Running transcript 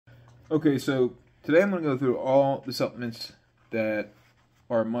Okay, so today I'm going to go through all the supplements that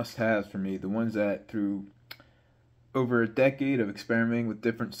are must-haves for me. The ones that, through over a decade of experimenting with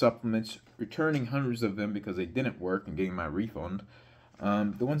different supplements, returning hundreds of them because they didn't work and getting my refund.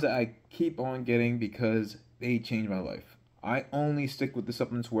 The ones that I keep on getting because they changed my life. I only stick with the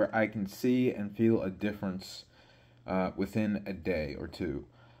supplements where I can see and feel a difference within a day or two.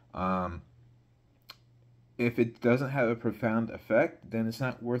 If it doesn't have a profound effect, then it's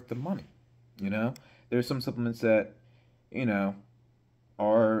not worth the money. There's some supplements that,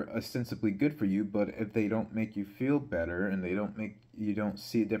 are ostensibly good for you, but if they don't make you feel better and you don't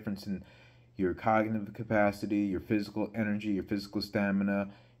see a difference in your cognitive capacity, your physical energy, your physical stamina,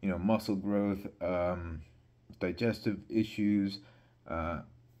 muscle growth, digestive issues,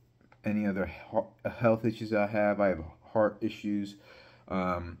 any other health issues I have heart issues.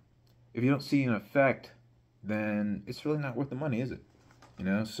 If you don't see an effect, then it's really not worth the money, is it?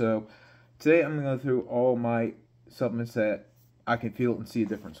 So today I'm going to go through all my supplements that I can feel and see a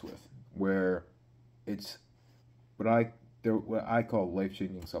difference with, where it's what I call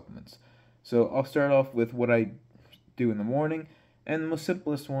life-changing supplements. So I'll start off with what I do in the morning, and the most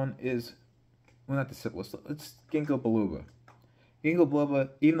simplest one is, well, not the simplest, it's ginkgo biloba. Ginkgo biloba,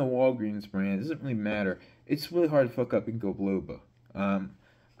 even the Walgreens brand, it doesn't really matter. It's really hard to fuck up ginkgo biloba.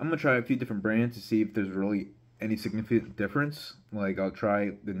 I'm going to try a few different brands to see if there's really any significant difference. Like, I'll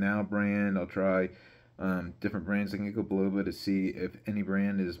try the Now brand, I'll try different brands like ginkgo biloba to see if any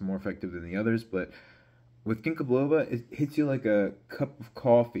brand is more effective than the others. But with ginkgo biloba, it hits you like a cup of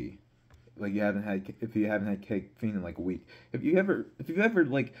coffee. Like, if you haven't had caffeine in like a week. If you've ever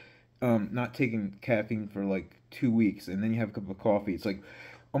like not taken caffeine for like 2 weeks and then you have a cup of coffee, it's like,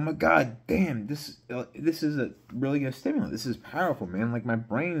 oh my god, damn, this is a really good stimulant. This is powerful, man. Like, my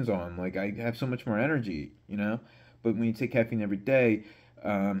brain's on. Like, I have so much more energy, But when you take caffeine every day,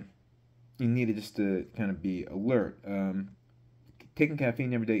 you need it just to kind of be alert. Taking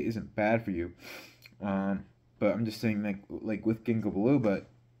caffeine every day isn't bad for you, but I'm just saying, like with ginkgo biloba,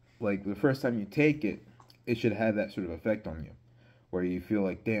 like the first time you take it, it should have that sort of effect on you, where you feel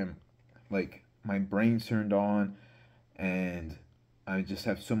like, damn, like my brain's turned on, and I just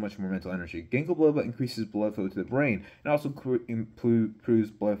have so much more mental energy. Ginkgo biloba increases blood flow to the brain and also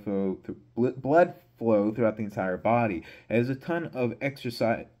improves blood flow throughout the entire body. It has a ton of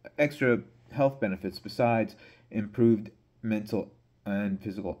extra health benefits besides improved mental and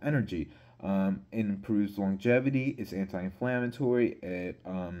physical energy. It improves longevity. It's anti-inflammatory. It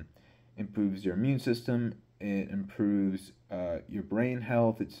improves your immune system. It improves your brain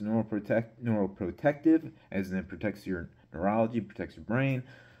health. It's neuroprotective, as in it protects your neurology, protects your brain.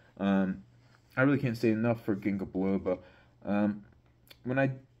 I really can't say enough for ginkgo biloba. When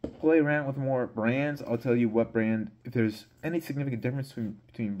I play around with more brands, I'll tell you what brand, if there's any significant difference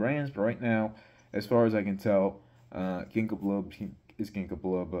between brands. But right now, as far as I can tell, ginkgo biloba is ginkgo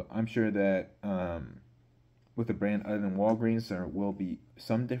biloba. I'm sure that with a brand other than Walgreens, there will be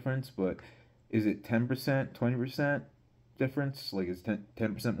some difference, but is it 10%, 20% difference? Like, is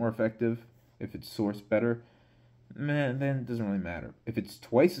 10% more effective if it's sourced better? Man, then it doesn't really matter. If it's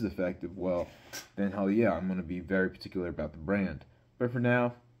twice as effective, well, then hell yeah, I'm going to be very particular about the brand. But for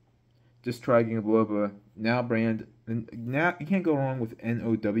now, just try ginkgo biloba. Now brand. Now, you can't go wrong with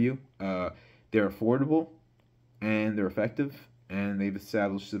NOW. They're affordable, and they're effective, and they've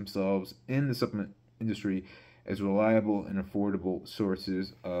established themselves in the supplement industry as reliable and affordable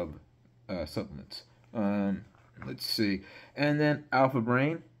sources of supplements. Let's see. And then Alpha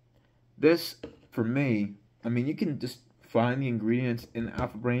Brain. This, for me, I mean, you can just find the ingredients in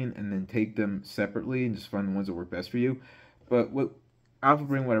Alpha Brain and then take them separately and just find the ones that work best for you. But what I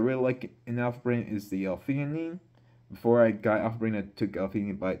really like in Alpha Brain is the L-theanine. Before I got Alpha Brain, I took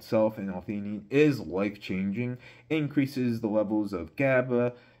L-theanine by itself, and L-theanine is life-changing. It increases the levels of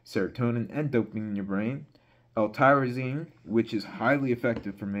GABA, serotonin, and dopamine in your brain. L-tyrosine, which is highly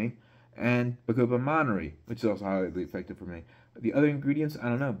effective for me, and bacopa, which is also highly effective for me. The other ingredients, I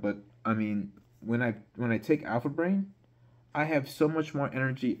don't know, but I mean, when I take Alpha Brain, I have so much more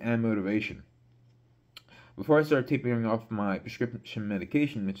energy and motivation. Before I started tapering off my prescription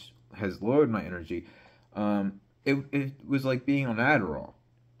medication, which has lowered my energy, it was like being on Adderall.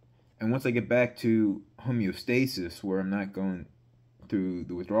 And once I get back to homeostasis, where I'm not going through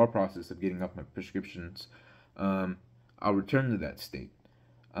the withdrawal process of getting off my prescriptions, I'll return to that state.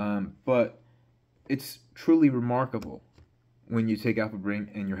 But it's truly remarkable when you take Alpha Brain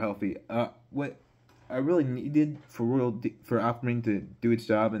and you're healthy. What I really needed for Alpha Brain to do its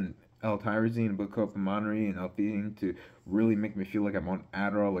job, and L-tyrosine and bacopa and L-theanine to really make me feel like I'm on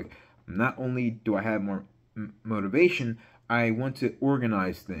Adderall. Like, not only do I have more motivation, I want to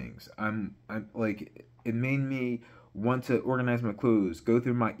organize things. I'm like, it made me want to organize my clothes, go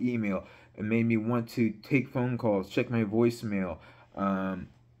through my email. It made me want to take phone calls, check my voicemail,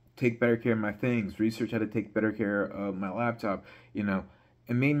 take better care of my things, research how to take better care of my laptop. You know,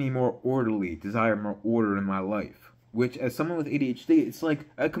 it made me more orderly, desire more order in my life. Which, as someone with ADHD, it's like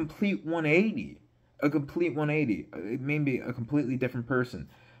a complete 180. A complete 180. It made me a completely different person.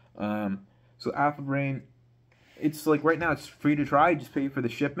 So Alpha Brain, it's like right now it's free to try. Just pay for the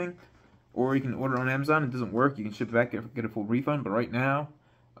shipping, or you can order on Amazon. It doesn't work, you can ship it back, get a full refund. But right now,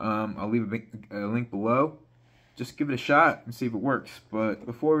 I'll leave a link below. Just give it a shot and see if it works. But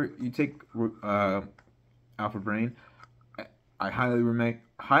before you take Alpha Brain, I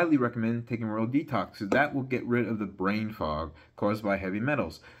highly recommend taking Royal Detox, because that will get rid of the brain fog caused by heavy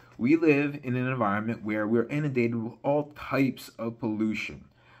metals. We live in an environment where we're inundated with all types of pollution.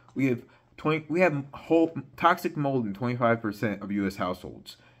 We have whole toxic mold in 25% of U.S.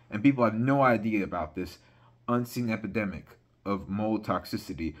 households, and people have no idea about this unseen epidemic of mold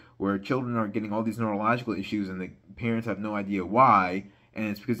toxicity, where children are getting all these neurological issues and the parents have no idea why, and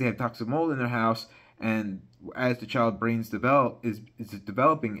it's because they have toxic mold in their house. And as the child brain's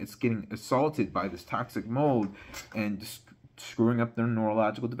developing, it's getting assaulted by this toxic mold and just screwing up their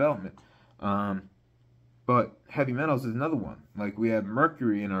neurological development. But heavy metals is another one. Like, we have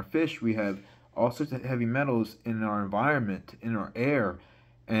mercury in our fish, we have all sorts of heavy metals in our environment, in our air.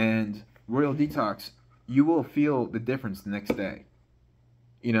 And Royal Detox, you will feel the difference the next day.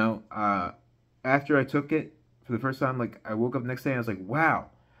 You know, after I took it for the first time, like, I woke up the next day and I was like, wow,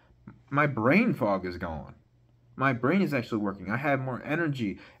 my brain fog is gone. My brain is actually working. I have more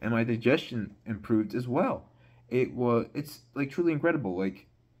energy, and my digestion improved as well. It's like truly incredible. Like,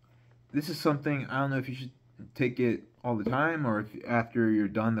 this is something, I don't know if you should take it all the time, or if after you're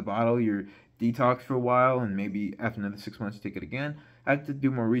done the bottle, you're detox for a while, and maybe after another 6 months you take it again. I have to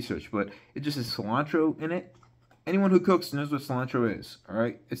do more research, but it just has cilantro in it. Anyone who cooks knows what cilantro is,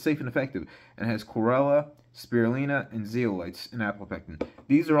 alright? It's safe and effective, and it has chlorella, spirulina, and zeolites, and apopectin.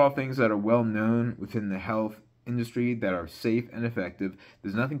 These are all things that are well known within the health industry that are safe and effective.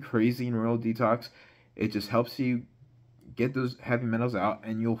 There's nothing crazy in Royal Detox. It just helps you get those heavy metals out,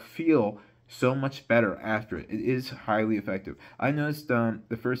 and you'll feel so much better after it. It is highly effective. I noticed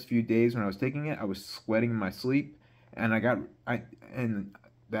the first few days when I was taking it, I was sweating in my sleep, and and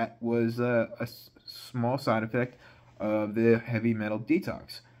that was a small side effect of the heavy metal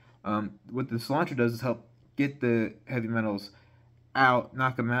detox. What the cilantro does is help get the heavy metals out,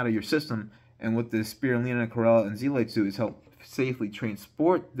 knock them out of your system, and what the spirulina, chlorella, and zeolites do is help safely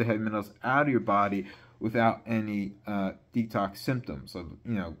transport the heavy metals out of your body without any detox symptoms. So,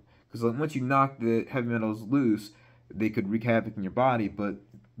 you know, because once you knock the heavy metals loose, they could wreak havoc in your body. But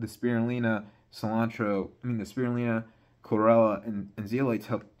the spirulina, chlorella, and zeolites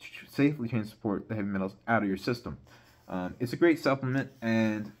help safely transport the heavy metals out of your system. It's a great supplement,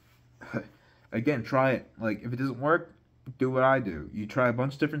 and again, try it. Like, if it doesn't work, do what I do. You try a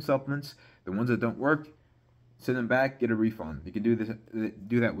bunch of different supplements. The ones that don't work, send them back, get a refund. You can do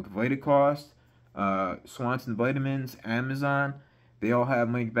that with VitaCost, Swanson Vitamins, Amazon. They all have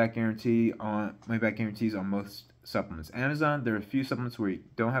money back guarantees on most supplements. Amazon, there are a few supplements where you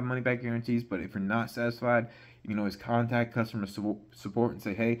don't have money back guarantees, but if you're not satisfied, you can always contact customer support and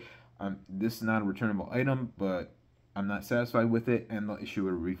say, hey, this is not a returnable item, but I'm not satisfied with it, and they'll issue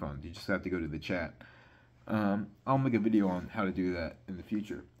a refund. You just have to go to the chat. I'll make a video on how to do that in the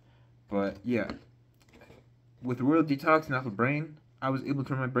future. But yeah, with Royal Detox and Alpha Brain, I was able to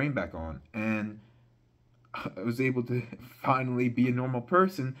turn my brain back on, and I was able to finally be a normal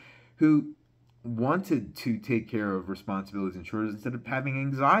person who wanted to take care of responsibilities and chores instead of having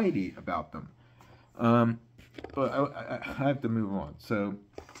anxiety about them. But I have to move on. So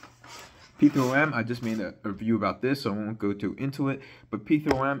P3OM, I just made a review about this, so I won't go too into it. But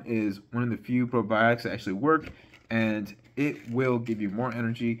P3OM is one of the few probiotics that actually work, and it will give you more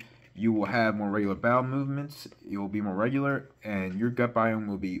energy. You will have more regular bowel movements. You will be more regular, and your gut biome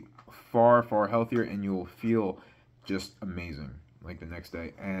will be far, far healthier, and you will feel just amazing like the next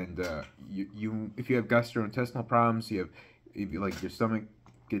day. And if you have gastrointestinal problems, if your stomach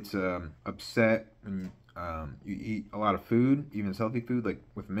gets upset when you eat a lot of food, even healthy food like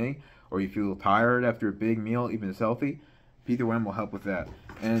with me, or you feel tired after a big meal, even it's healthy, P3OM will help with that.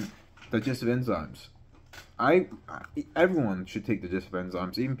 And digestive enzymes. Everyone should take digestive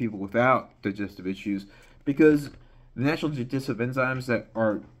enzymes, even people without digestive issues, because the natural digestive enzymes that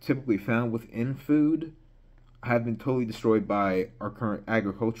are typically found within food have been totally destroyed by our current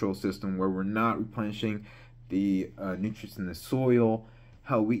agricultural system, where we're not replenishing the nutrients in the soil.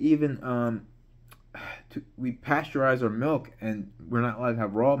 Hell, we even we pasteurize our milk, and we're not allowed to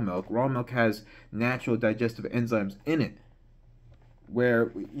have raw milk. Raw milk has natural digestive enzymes in it,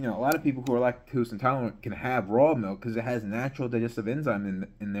 where a lot of people who are lactose intolerant can have raw milk because it has natural digestive enzyme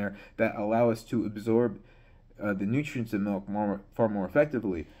in there that allow us to absorb the nutrients in milk far more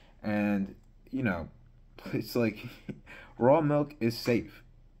effectively. And it's like raw milk is safe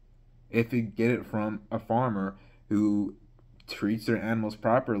if you get it from a farmer who treats their animals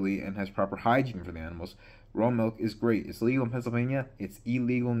properly and has proper hygiene for the animals. Raw milk is great. It's legal in Pennsylvania. It's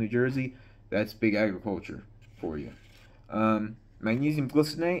illegal in New Jersey. That's big agriculture for you. Magnesium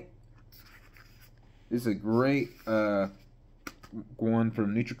glycinate. This is a great one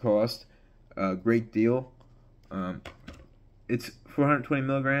from NutriCost. Great deal. It's 420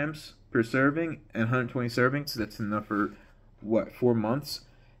 milligrams per serving and 120 servings. That's enough for 4 months.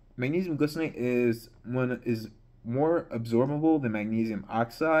 Magnesium glycinate is more absorbable than magnesium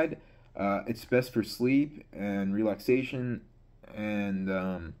oxide. It's best for sleep and relaxation, and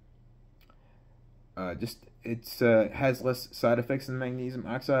it has less side effects than magnesium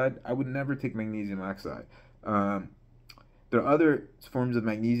oxide. I would never take magnesium oxide. There are other forms of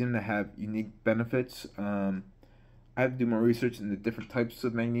magnesium that have unique benefits. I have to do more research into different types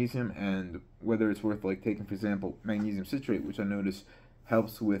of magnesium and whether it's worth taking, for example, magnesium citrate, which I notice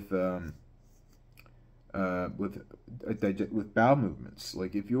helps with bowel movements.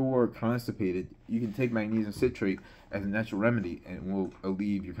 Like if you're constipated, you can take magnesium citrate as a natural remedy and it will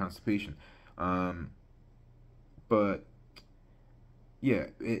alleviate your constipation. But yeah,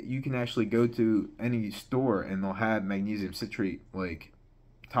 you can actually go to any store and they'll have magnesium citrate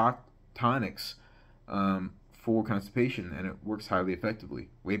tonics for constipation, and it works highly effectively.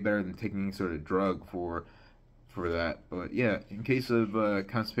 Way better than taking any sort of drug for that. But yeah, in case of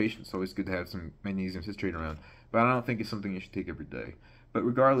constipation, it's always good to have some magnesium citrate around. But I don't think it's something you should take every day. But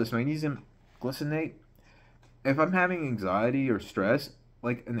regardless, magnesium glycinate, if I'm having anxiety or stress,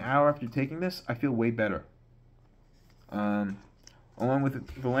 like an hour after taking this, I feel way better. Along with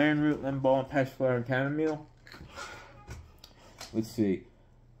valerian root, lemon balm, passiflora, and chamomile. Let's see.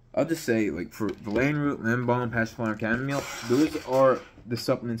 I'll just say, for valerian root, lemon balm, passiflora, and chamomile, those are the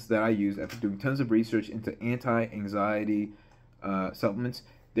supplements that I use after doing tons of research into anti-anxiety supplements.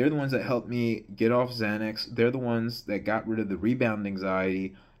 They're the ones that helped me get off Xanax. They're the ones that got rid of the rebound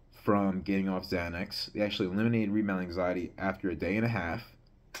anxiety from getting off Xanax. They actually eliminated rebound anxiety after a day and a half.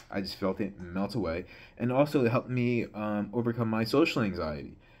 I just felt it melt away. And also it helped me overcome my social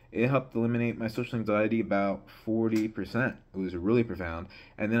anxiety. It helped eliminate my social anxiety about 40%. It was really profound.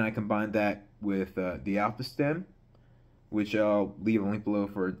 And then I combined that with the Alpha Stem, which I'll leave a link below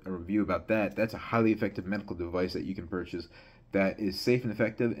for a review about that. That's a highly effective medical device that you can purchase that is safe and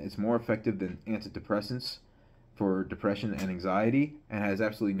effective. It's more effective than antidepressants for depression and anxiety, and has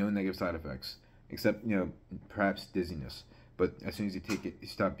absolutely no negative side effects, except, perhaps dizziness. But as soon as you take it, you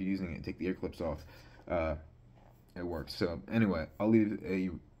stop using it and take the ear clips off, it works. So anyway, I'll leave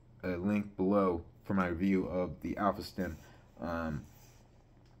a link below for my review of the Alpha Stem.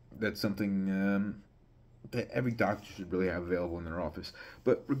 That's something that every doctor should really have available in their office.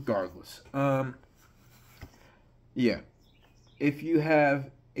 But regardless, yeah, if you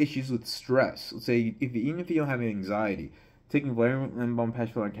have issues with stress, let's say even if you don't have any anxiety, taking valerian, lemon balm,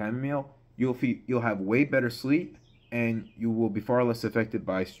 passiflora, and chamomile, you'll have way better sleep, and you will be far less affected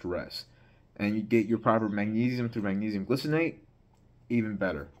by stress. And you get your proper magnesium through magnesium glycinate, even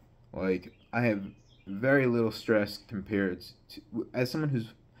better. I have very little stress compared to, as someone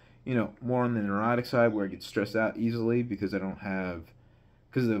who's, more on the neurotic side, where I get stressed out easily because of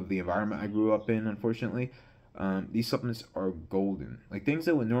the environment I grew up in, unfortunately. These supplements are golden. Things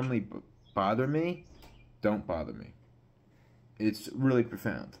that would normally bother me don't bother me. It's really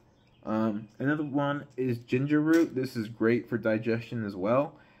profound. Another one is ginger root. This is great for digestion as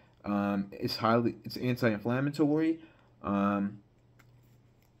well. It's anti-inflammatory. I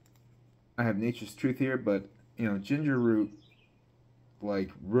have Nature's Truth here, but ginger root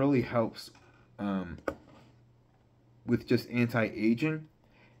really helps with just anti-aging.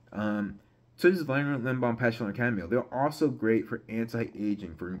 So does valerian root, lemon balm, passiflora, and chamomile. They're also great for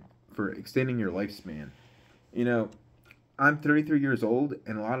anti-aging, for extending your lifespan. I'm 33 years old,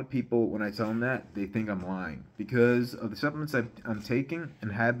 and a lot of people, when I tell them that, they think I'm lying because of the supplements I'm taking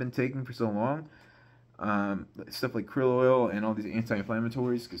and have been taking for so long. Stuff like krill oil and all these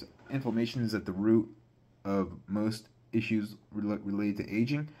anti-inflammatories, because inflammation is at the root of most issues related to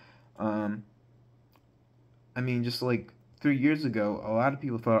aging. Just 3 years ago, a lot of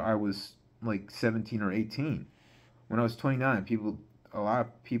people thought I was 17 or 18. When I was 29, a lot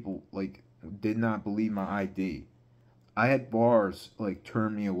of people did not believe my ID. I had bars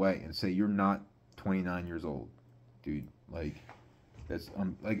turn me away and say, "You're not 29 years old, dude. Like, that's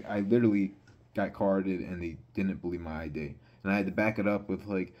like I literally got carded and they didn't believe my ID, and I had to back it up with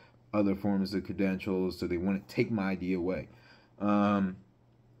like other forms of credentials, so they wouldn't take my ID away.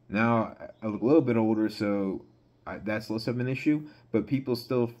 Now I look a little bit older, so that's less of an issue. But people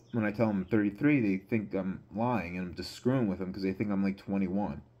still, when I tell them I'm 33, they think I'm lying, and I'm just screwing with them because they think I'm like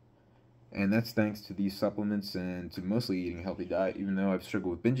 21. And that's thanks to these supplements and to mostly eating a healthy diet. Even though I've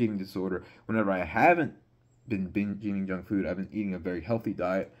struggled with binge eating disorder, whenever I haven't been binge eating junk food, I've been eating a very healthy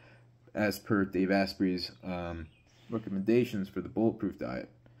diet, as per Dave Asprey's recommendations for the bulletproof diet.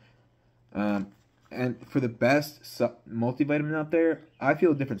 And for the best multivitamin out there, I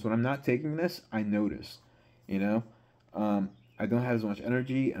feel a difference. When I'm not taking this, I notice, you know. I don't have as much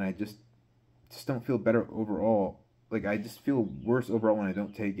energy, and I just don't feel better overall. Like, I just feel worse overall when I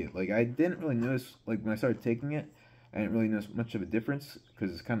don't take it. Like, I didn't really notice, like, when I started taking it, I didn't really notice much of a difference,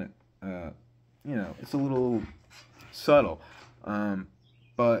 because it's kind of, you know, it's a little subtle.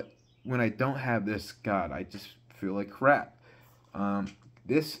 But when I don't have this, God, I just feel like crap.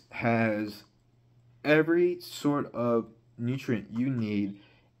 This has every sort of nutrient you need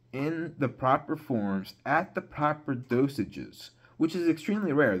in the proper forms at the proper dosages, which is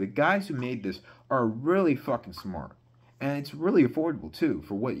extremely rare. The guys who made this are really fucking smart, and it's really affordable too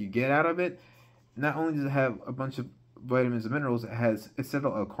for what you get out of it. Not only does it have a bunch of vitamins and minerals, it has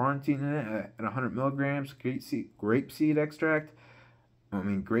acetyl-L-carnitine in it at 100 milligrams, grape extract,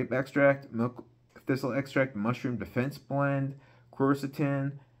 milk thistle extract, mushroom defense blend,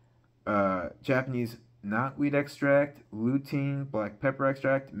 quercetin, Japanese knotweed extract, lutein, black pepper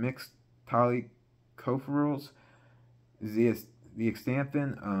extract, mixed tocopherols,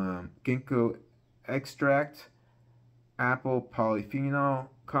 zeaxanthin, ginkgo extract, apple polyphenol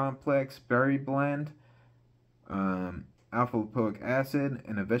complex, berry blend, alpha-lipoic acid,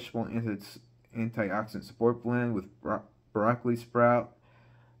 and a vegetable antioxidant support blend with broccoli sprout,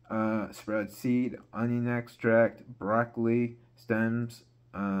 sprouted seed, onion extract, broccoli stems,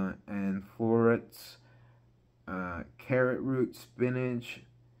 and florets, carrot root, spinach,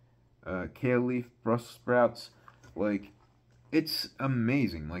 kale leaf, Brussels sprouts. Like, it's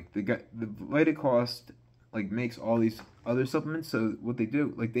amazing. Like, the Vitacost like makes all these other supplements. So what they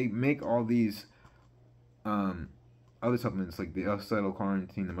do, like, they make all these other supplements like the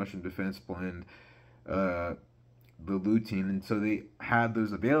acetyl-carnitine, the mushroom defense blend, the lutein, and so they have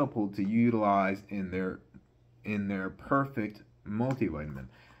those available to utilize in their perfect multivitamin.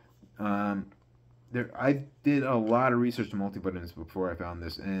 I did a lot of research on multivitamins before I found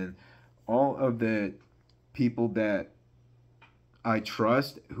this, and all of the people that I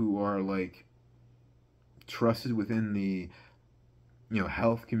trust, who are like trusted within the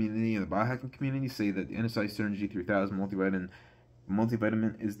health community and the biohacking community, say that the NSI Synergy 3000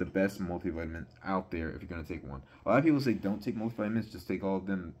 multivitamin is the best multivitamin out there if you're going to take one. A lot of people say don't take multivitamins, just take all of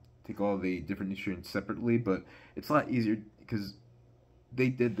them, take all the different nutrients separately, but it's a lot easier because they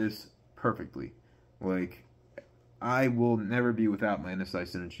did this perfectly. Like, I will never be without my NSI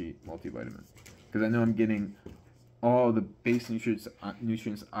Synergy multivitamin because I know I'm getting all the base nutrients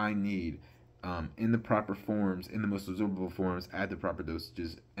I need in the proper forms, in the most absorbable forms, at the proper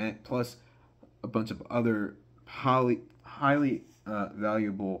dosages, and plus a bunch of other highly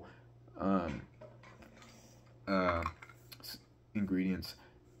valuable ingredients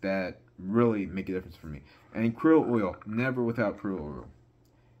that really make a difference for me. And krill oil, never without krill oil.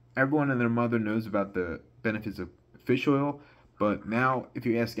 Everyone and their mother knows about the benefits of fish oil, but now if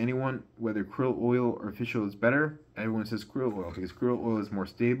you ask anyone whether krill oil or fish oil is better, everyone says krill oil, because krill oil is more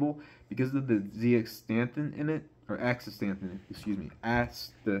stable because of the zeaxanthin in it, or astaxanthin, it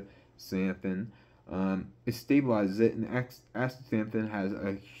stabilizes it, and astaxanthin has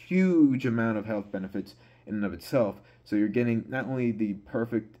a huge amount of health benefits in and of itself. So you're getting not only the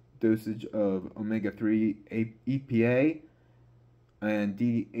perfect dosage of omega-3 EPA and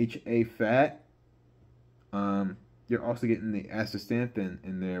DHA fat, you're also getting the astaxanthin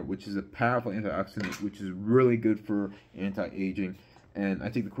in there, which is a powerful antioxidant, which is really good for anti-aging. And I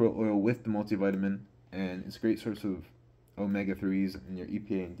take the krill oil with the multivitamin, and it's a great source of omega-3s and your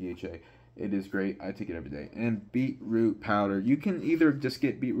EPA and DHA. It is great. I take it every day. And beetroot powder. You can either just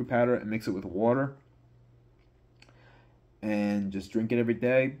get beetroot powder and mix it with water and just drink it every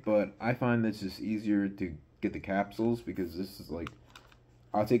day, but I find it's just easier to get the capsules, because this is like,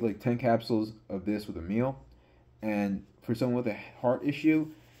 I'll take like 10 capsules of this with a meal. And for someone with a heart issue,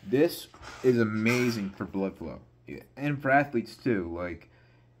 this is amazing for blood flow. And for athletes too. Like,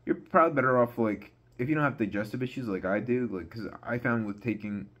 you're probably better off, like, if you don't have digestive issues like I do, like, because I found with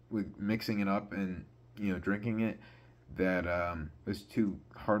mixing it up and drinking it, that was too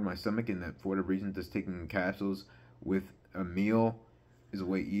hard on my stomach, and that for whatever reason, just taking capsules with a meal is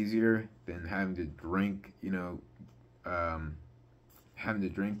way easier than having to drink, having to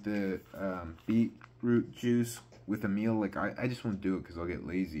drink the beetroot juice with a meal. Like, I just won't do it because I'll get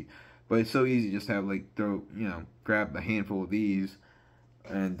lazy. But it's so easy just to have, like, grab a handful of these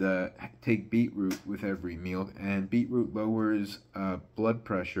and take beetroot with every meal. And beetroot lowers blood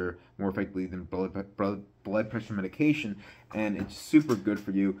pressure more effectively than blood pressure medication, and it's super good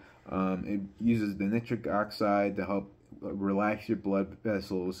for you. It uses the nitric oxide to help relax your blood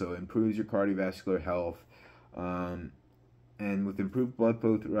vessels, so it improves your cardiovascular health. And with improved blood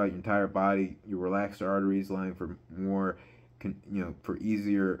flow throughout your entire body, you relax the arteries, allowing for more, for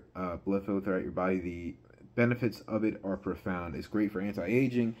easier blood flow throughout your body. The benefits of it are profound. It's great for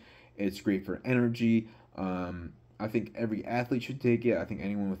anti-aging. It's great for energy. I think every athlete should take it. I think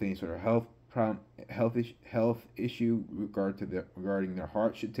anyone with any sort of health problem, health issue regarding their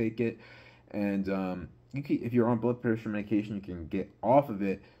heart should take it. And if you're on blood pressure medication, you can get off of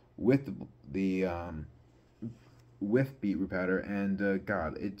it with with beetroot powder, and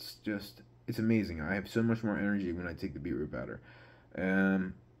God, it's amazing. I have so much more energy when I take the beetroot powder.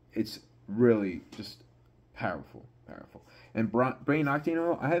 It's really just powerful. And brain octane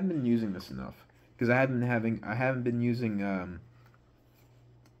oil, I haven't been using this enough because I haven't been using I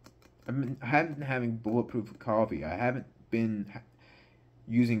haven't been having bulletproof coffee. I haven't been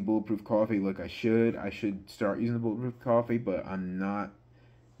using bulletproof coffee like I should. I should start using the bulletproof coffee, but I'm not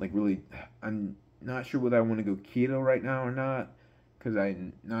I'm not sure whether I want to go keto right now or not, because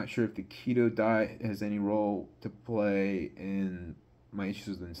I'm not sure if the keto diet has any role to play in my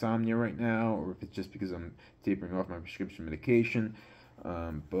issues with insomnia right now, or if it's just because I'm tapering off my prescription medication.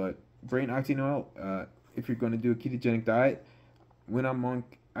 But brain octane oil, if you're going to do a ketogenic diet, when I've done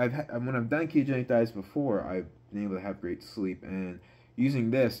ketogenic diets before, I've been able to have great sleep. And using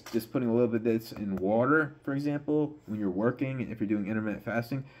this, just putting a little bit of this in water, for example, when you're working, if you're doing intermittent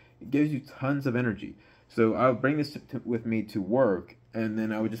fasting, it gives you tons of energy. So I would bring this with me to work, and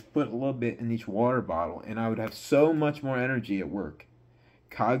then I would just put a little bit in each water bottle, and I would have so much more energy at work.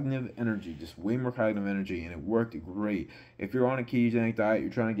 Cognitive energy, just way more cognitive energy, and it worked great. If you're on a ketogenic diet, you're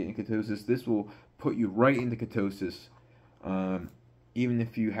trying to get in ketosis, this will put you right into ketosis. Even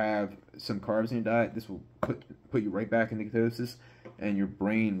if you have some carbs in your diet, this will put you right back into ketosis, and your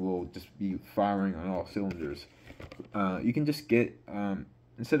brain will just be firing on all cylinders. You can just get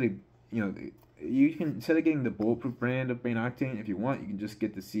instead of getting the bulletproof brand of brain octane, if you want, you can just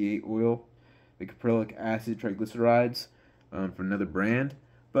get the C8 oil, the caprylic acid triglycerides from another brand.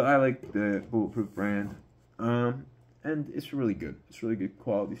 But I like the bulletproof brand, and it's really good. It's really good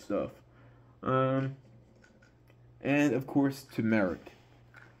quality stuff. And of course, turmeric.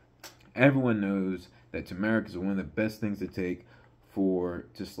 Everyone knows that turmeric is one of the best things to take for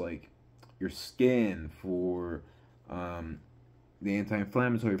just like your skin, for the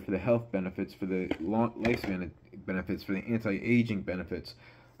anti-inflammatory, for the health benefits, for the long lifespan benefits, for the anti-aging benefits.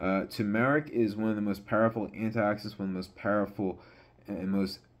 Turmeric is one of the most powerful antioxidants, one of the most powerful and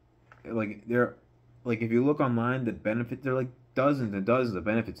most if you look online, the benefits, there are like dozens and dozens of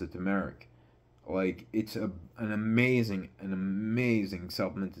benefits of turmeric. Like, it's an amazing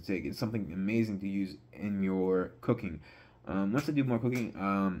supplement to take. It's something amazing to use in your cooking. Once I do more cooking,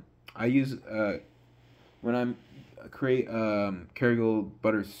 I use when I create Kerrygold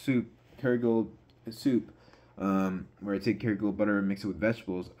butter soup, where I take Kerrygold butter and mix it with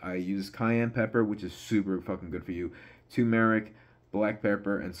vegetables. I use cayenne pepper, which is super fucking good for you, turmeric, black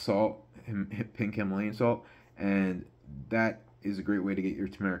pepper, and salt, pink Himalayan salt, and that is a great way to get your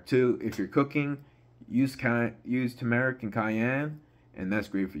turmeric too. If you're cooking, use turmeric and cayenne, and that's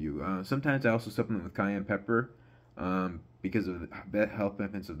great for you. Sometimes I also supplement with cayenne pepper because of the health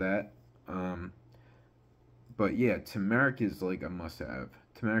benefits of that. But yeah, turmeric is like a must-have.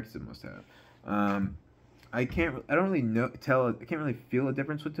 Turmeric is a must-have. I can't really feel a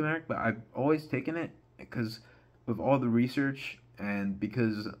difference with turmeric, but I've always taken it because of all the research, and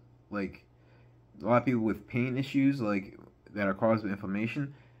because like a lot of people with pain issues that are caused by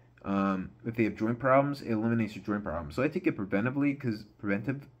inflammation, if they have joint problems, it eliminates your joint problems. So I take it preventively,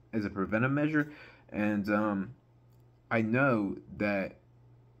 as a preventive measure, and I know that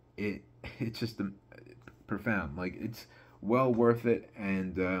it's just profound. Like, it's well worth it,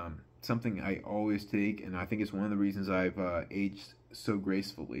 and something I always take, and I think it's one of the reasons I've aged so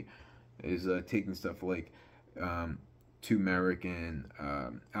gracefully, is taking stuff like turmeric and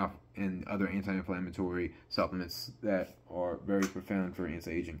other anti-inflammatory supplements that are very profound for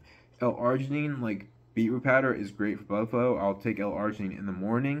anti-aging. L-arginine, like beetroot powder, is great for blood flow. I'll take L-arginine in the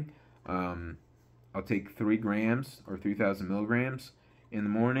morning, I'll take 3 grams or 3,000 milligrams in the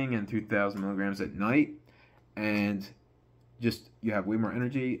morning and 2,000 milligrams at night, and just you have way more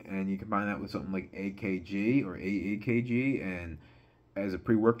energy, and you combine that with something like AKG or AAKG, and as a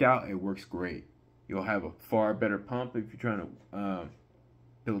pre-workout, it works great. You'll have a far better pump if you're trying to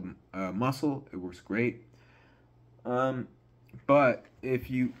build muscle. It works great. But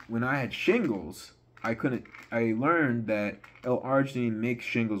when I had shingles, I learned that L-arginine makes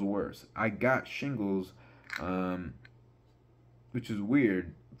shingles worse. I got shingles, which is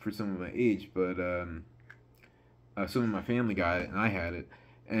weird for some of my age, but some of my family got it, and I had it,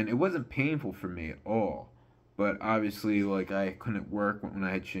 and it wasn't painful for me at all. But obviously, like, I couldn't work when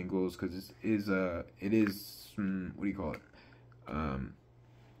I had shingles, because it is what do you call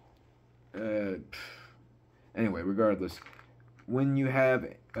it? Anyway, regardless, when you have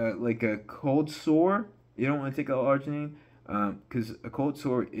like a cold sore, you don't want to take L-arginine, because a cold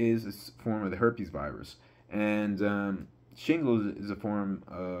sore is a form of the herpes virus, and shingles is a form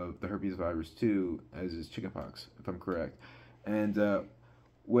of the herpes virus too, as is chickenpox, if I'm correct. And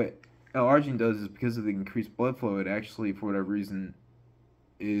what L-arginine does is, because of the increased blood flow, it actually, for whatever reason,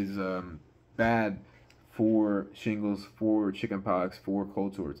 is bad for shingles, for chickenpox, for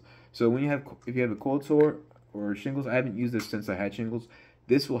cold sores. So if you have a cold sore or shingles, I haven't used this since I had shingles.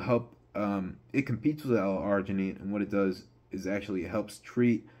 This will help. It competes with L-arginine, and what it does is actually it helps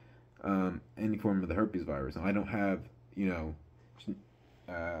treat any form of the herpes virus. Now, I don't have,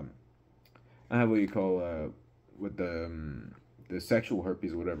 I have what you call with the sexual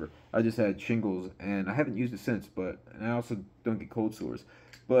herpes or whatever. I just had shingles, and I haven't used it since. And I also don't get cold sores.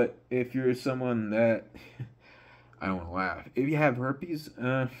 But if you're someone that I don't want to laugh. If you have herpes,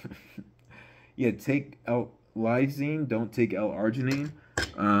 yeah, take L-lysine. Don't take L-arginine,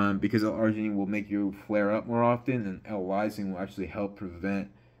 because L-arginine will make you flare up more often, and L-lysine will actually help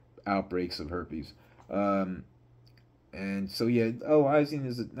prevent outbreaks of herpes. And so, yeah, L-lysine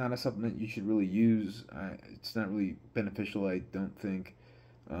is not a supplement you should really use. It's not really beneficial, I don't think.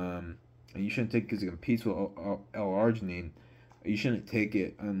 And you shouldn't take it because it competes with L-arginine. You shouldn't take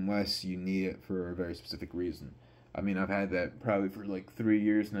it unless you need it for a very specific reason. I mean, I've had that probably for like 3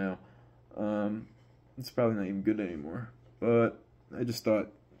 years now. It's probably not even good anymore. But I just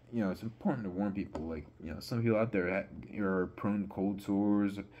thought, it's important to warn people. Like, some people out there are prone to cold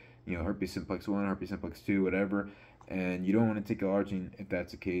sores, herpes simplex 1, herpes simplex 2, whatever. And you don't want to take L-arginine if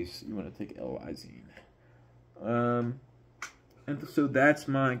that's the case. You want to take L-lysine. And so that's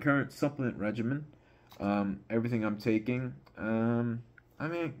my current supplement regimen. Everything I'm taking. I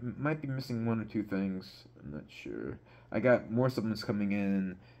mean, might be missing 1 or 2 things. I'm not sure. I got more supplements coming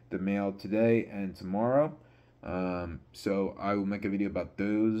in the mail today and tomorrow. So I will make a video about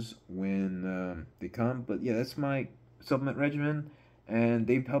those when they come. But yeah, that's my supplement regimen, and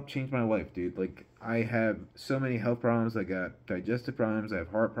they've helped change my life, dude. Like, I have so many health problems. I got digestive problems. I have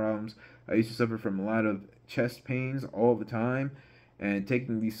heart problems. I used to suffer from a lot of chest pains all the time, and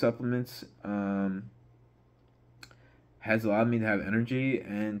taking these supplements has allowed me to have energy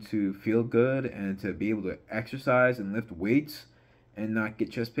and to feel good and to be able to exercise and lift weights and not get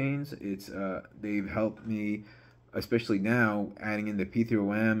chest pains. They've helped me, especially now, adding in the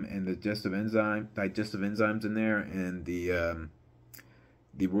P3OM and the digestive enzymes in there, and the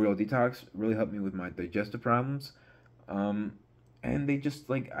Royal Detox really helped me with my digestive problems. And they just,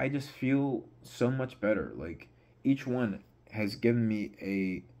 like, I just feel so much better. Like, each one has given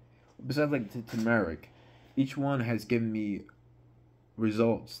me besides like turmeric, each one has given me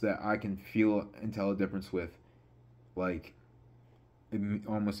results that I can feel and tell a difference with, like,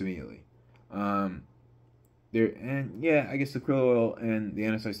 almost immediately. And yeah, I guess the krill oil and the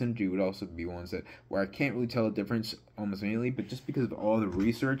anti-synergy would also be ones where I can't really tell a difference almost immediately, but just because of all the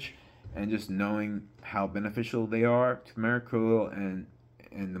research and just knowing how beneficial they are, turmeric, krill oil, and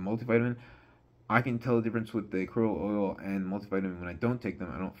the multivitamin, I can tell the difference with the krill oil and multivitamin. When I don't take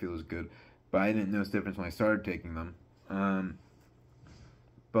them, I don't feel as good. But I didn't notice the difference when I started taking them.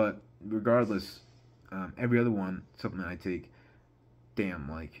 But regardless, every other supplement I take, damn,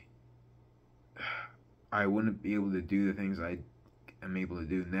 like, I wouldn't be able to do the things I am able to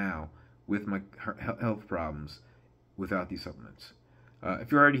do now with my health problems without these supplements.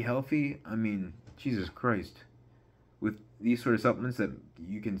 If you're already healthy, I mean, Jesus Christ, with these sort of supplements that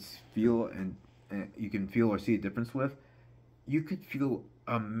you can feel and you can feel or see a difference with, you could feel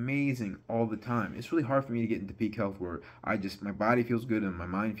amazing all the time. It's really hard for me to get into peak health where my body feels good and my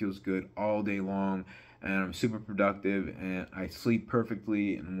mind feels good all day long, and I'm super productive and I sleep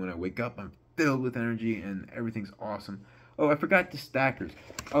perfectly, and when I wake up I'm filled with energy and everything's awesome. Oh, I forgot the stackers.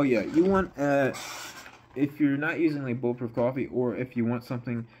 Oh yeah, you want if you're not using like bulletproof coffee, or if you want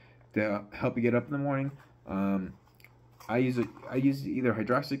something to help you get up in the morning. I use either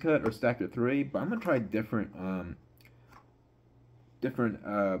hydroxycut or Stacker 3, but I'm gonna try different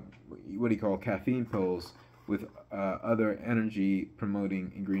what do you call caffeine pills with other energy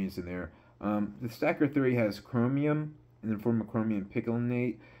promoting ingredients in there. The Stacker 3 has chromium in the form of chromium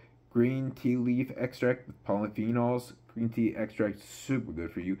picolinate, green tea leaf extract with polyphenols. Green tea extract is super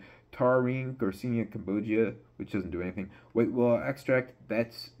good for you. Taurine, Garcinia cambogia, which doesn't do anything. White willow extract,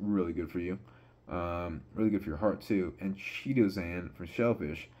 that's really good for you. Really good for your heart too. And chitosan from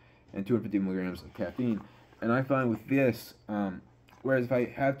shellfish, and 250 milligrams of caffeine. And I find with this, whereas if I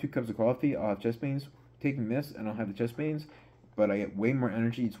have 2 cups of coffee, I'll have chest pains. Taking this, and I'll have the chest pains, but I get way more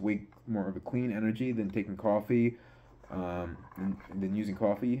energy. It's way more of a clean energy than taking coffee, than using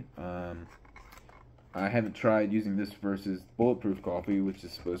coffee. I haven't tried using this versus bulletproof coffee, which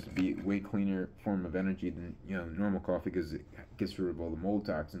is supposed to be a way cleaner form of energy than normal coffee, because it gets rid of all the mold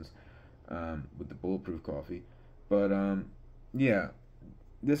toxins with the bulletproof coffee. But yeah,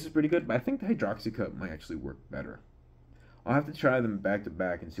 this is pretty good. But I think the hydroxycut might actually work better. I'll have to try them back to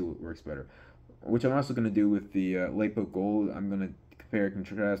back and see what works better. Which I'm also going to do with the Lipo Gold. I'm going to compare and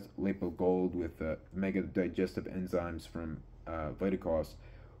contrast Lipo Gold with mega digestive enzymes from Vitacost,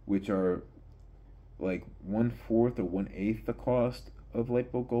 which are like 1/4 or 1/8 the cost of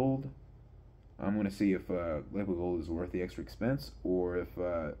Lipo Gold. I'm going to see if Lipo Gold is worth the extra expense, or if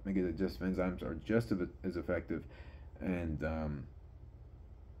mega digestive enzymes are just as effective. And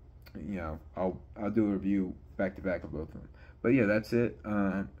I'll do a review back to back of both of them. But yeah, that's it.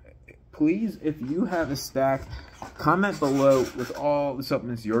 Please, if you have a stack, comment below with all the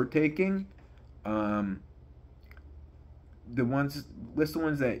supplements you're taking. List the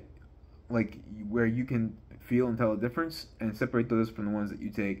ones that, like, where you can feel and tell a difference, and separate those from the ones that you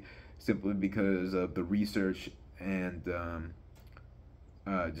take simply because of the research and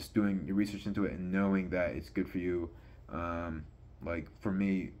just doing your research into it and knowing that it's good for you. Like for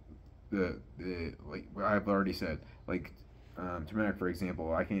me, like I've already said, like turmeric, for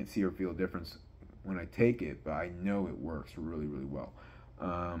example, I can't see or feel a difference when I take it, but I know it works really, really well.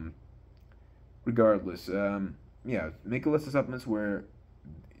 Regardless, yeah, make a list of supplements where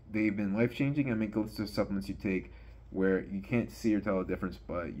they've been life-changing, and make a list of supplements you take where you can't see or tell a difference,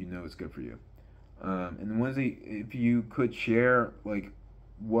 but you know it's good for you. And the ones that, if you could share, like,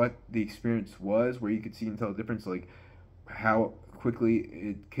 what the experience was, where you could see and tell a difference, like how quickly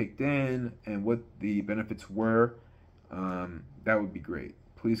it kicked in and what the benefits were, that would be great.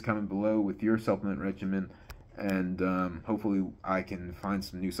 Please comment below with your supplement regimen, and hopefully I can find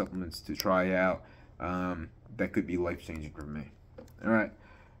some new supplements to try out that could be life-changing for me. Alright,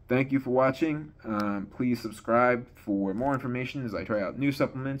 thank you for watching. Please subscribe for more information as I try out new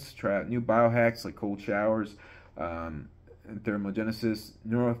supplements, try out new biohacks like cold showers, and thermogenesis,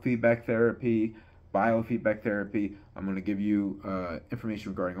 neurofeedback therapy, biofeedback therapy. I'm going to give you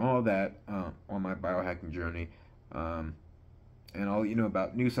information regarding all of that on my biohacking journey. And I'll let you know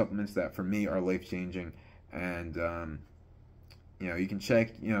about new supplements that for me are life-changing. And you can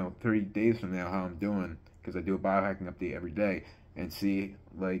check 30 days from now how I'm doing, because I do a biohacking update every day, and see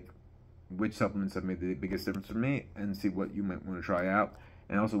like which supplements have made the biggest difference for me, and see what you might want to try out.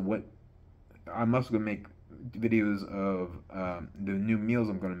 And also what I'm also going to make videos of the new meals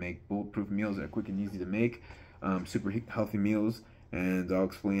I'm going to make, bulletproof meals that are quick and easy to make, super healthy meals, and I'll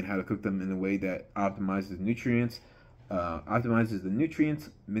explain how to cook them in a way that optimizes the nutrients,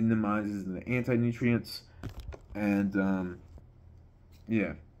 minimizes the anti-nutrients, and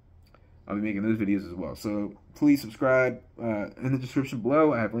yeah, I'll be making those videos as well. So please subscribe. In the description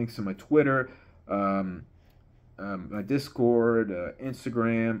below, I have links to my Twitter, my Discord,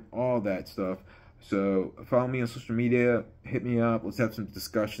 Instagram, all that stuff. So follow me on social media, hit me up. Let's have some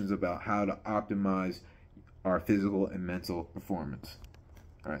discussions about how to optimize our physical and mental performance.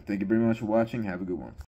 All right, thank you very much for watching. Have a good one.